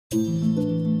It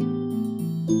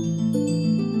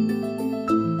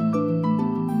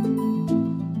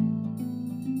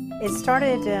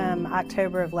started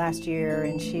October of last year,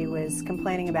 and she was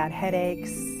complaining about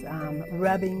headaches,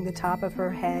 rubbing the top of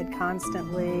her head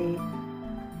constantly.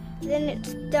 Then it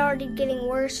started getting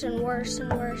worse and worse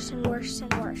and worse and worse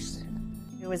and worse.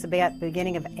 It was about the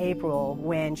beginning of April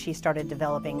when she started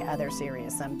developing other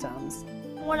serious symptoms.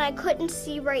 When I couldn't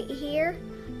see right here,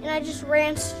 and I just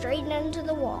ran straight into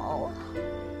the wall.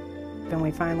 When we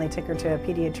finally took her to a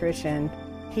pediatrician,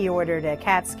 he ordered a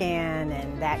CAT scan,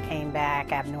 and that came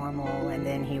back abnormal, and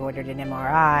then he ordered an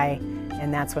MRI,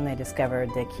 and that's when they discovered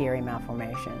the Chiari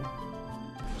Malformation.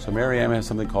 So Mary Emma has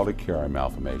something called a Chiari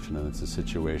Malformation, and it's a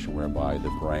situation whereby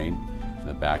the brain and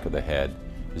the back of the head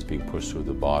is being pushed through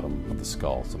the bottom of the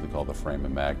skull, something called the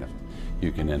foramen magnum.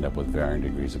 You can end up with varying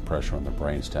degrees of pressure on the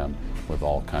brainstem with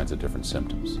all kinds of different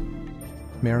symptoms.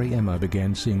 Mary Emma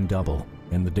began seeing double,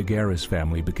 and the DeGarris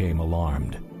family became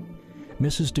alarmed.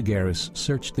 Mrs. DeGarris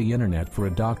searched the internet for a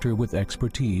doctor with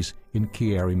expertise in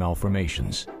Chiari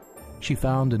Malformations. She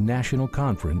found a national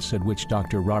conference at which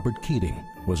Dr. Robert Keating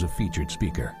was a featured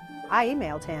speaker. I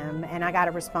emailed him, and I got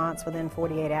a response within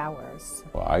 48 hours.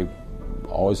 Well, I'm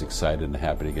always excited and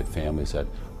happy to get families that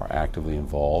are actively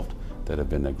involved, that have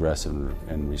been aggressive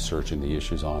in researching the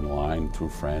issues online through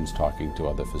friends, talking to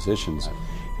other physicians,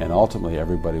 and ultimately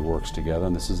everybody works together,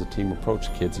 and this is a team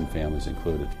approach, kids and families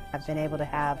included. I've been able to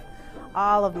have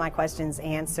all of my questions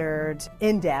answered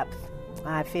in depth.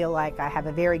 I feel like I have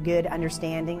a very good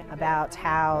understanding about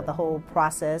how the whole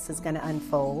process is going to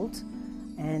unfold,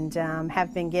 and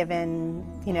have been given,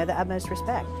 the utmost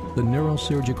respect. The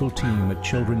neurosurgical team at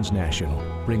Children's National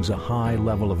brings a high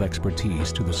level of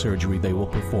expertise to the surgery they will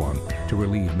perform to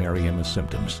relieve Mary Emma's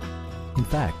symptoms. In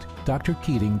fact, Dr.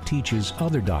 Keating teaches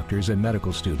other doctors and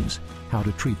medical students how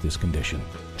to treat this condition.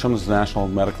 Children's National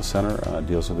Medical Center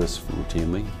deals with this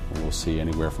routinely. We'll see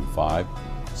anywhere from 5,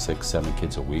 6, 7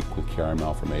 kids a week with Chiari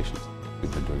Malformations.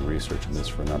 We've been doing research on this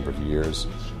for a number of years.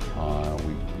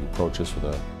 We approach this with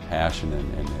a passion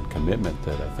and commitment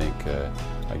that I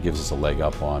think gives us a leg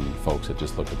up on folks that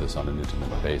just look at this on an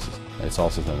intimate basis. It's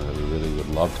also something that we really would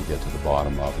love to get to the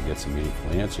bottom of and get some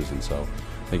meaningful answers, and so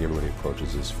I think everybody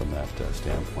approaches this from that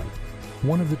standpoint.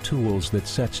 One of the tools that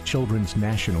sets Children's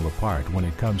National apart when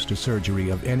it comes to surgery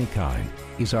of any kind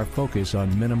is our focus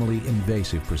on minimally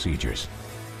invasive procedures.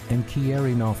 And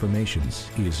Chiari Malformations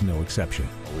is no exception.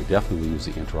 We definitely use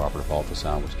the intraoperative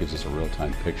ultrasound, which gives us a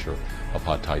real-time picture of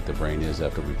how tight the brain is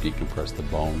after we decompress the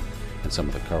bone and some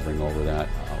of the covering over that.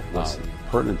 What's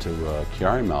pertinent to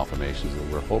Chiari Malformations is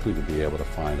that we're hoping to be able to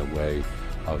find a way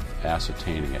of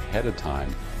ascertaining ahead of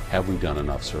time, have we done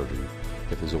enough surgery?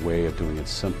 If there's a way of doing it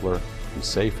simpler and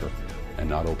safer and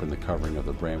not open the covering of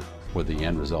the brain, with the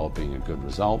end result being a good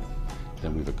result,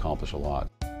 then we've accomplished a lot.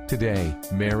 Today,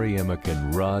 Mary Emma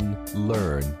can run,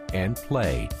 learn, and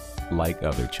play like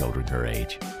other children her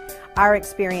age. Our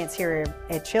experience here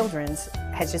at Children's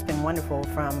has just been wonderful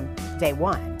from day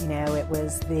one. It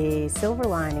was the silver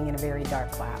lining in a very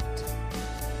dark cloud.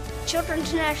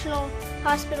 Children's National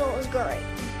Hospital is great.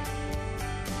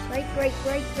 Great, great,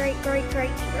 great, great, great,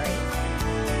 great, great.